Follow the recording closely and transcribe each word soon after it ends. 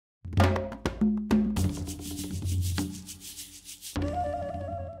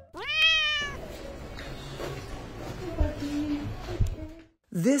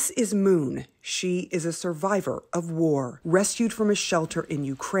This is Moon. She is a survivor of war, rescued from a shelter in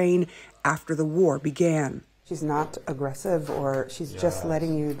Ukraine after the war began. She's not aggressive, or she's just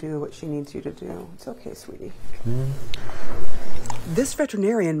letting you do what she needs you to do. It's okay, sweetie. This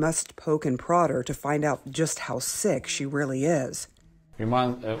veterinarian must poke and prod her to find out just how sick she really is.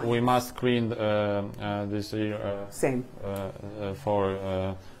 We must clean this year Same.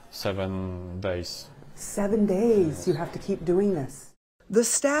 For 7 days. 7 days. You have to keep doing this. The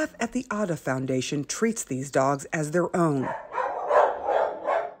staff at the Ada Foundation treats these dogs as their own.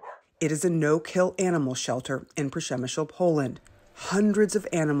 It is a no-kill animal shelter in Przemysl, Poland. Hundreds of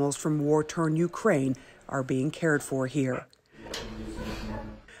animals from war-torn Ukraine are being cared for here.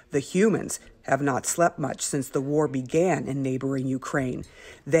 The humans have not slept much since the war began in neighboring Ukraine.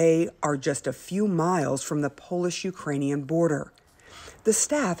 They are just a few miles from the Polish-Ukrainian border. The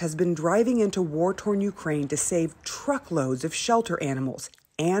staff has been driving into war-torn Ukraine to save truckloads of shelter animals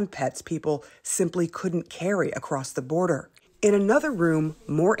and pets people simply couldn't carry across the border. In another room,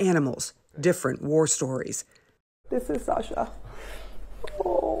 more animals, different war stories. This is Sasha.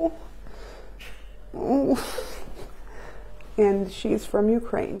 Oh. And she's from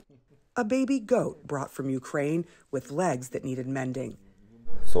Ukraine. A baby goat brought from Ukraine with legs that needed mending.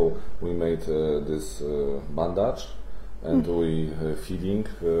 So we made this bandage, and we feeding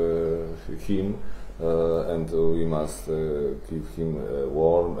him, and we must give him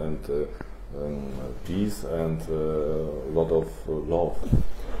warm and peace and a lot of love.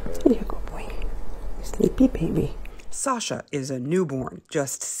 Yeah, good boy. Sleepy baby. Sasha is a newborn,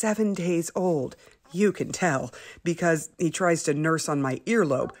 just 7 days old. You can tell, because he tries to nurse on my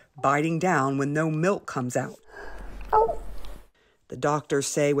earlobe, biting down when no milk comes out. Oh. The doctors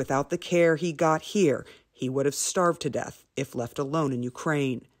say without the care he got here, he would have starved to death if left alone in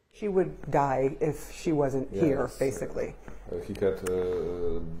Ukraine. She would die if she wasn't here, basically. He had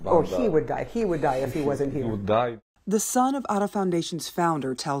Or he would die. He would die if he wasn't here. He would die. The son of Ada Foundation's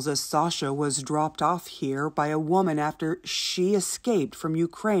founder tells us Sasha was dropped off here by a woman after she escaped from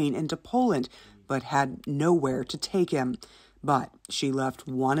Ukraine into Poland, but had nowhere to take him. But she left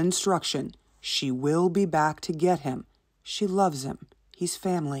one instruction. She will be back to get him. She loves him. He's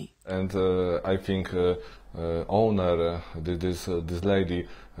family. And I think owner, this lady,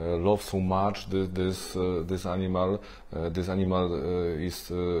 loves so much this animal. This animal is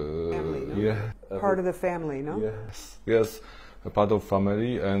Family, no? yeah, Part of the family, no? Yes, a part of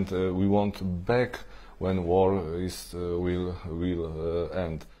family, and we want back when war will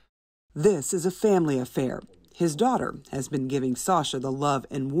end. This is a family affair. His daughter has been giving Sasha the love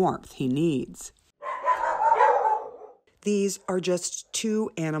and warmth he needs. These are just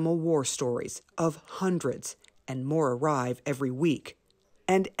 2 animal war stories of hundreds, and more arrive every week.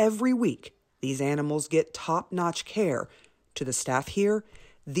 And every week, these animals get top-notch care. To the staff here,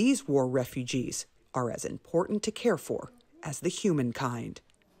 these war refugees are as important to care for as the humankind.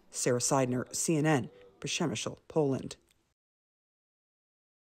 Sarah Seidner, CNN, Przemysl, Poland.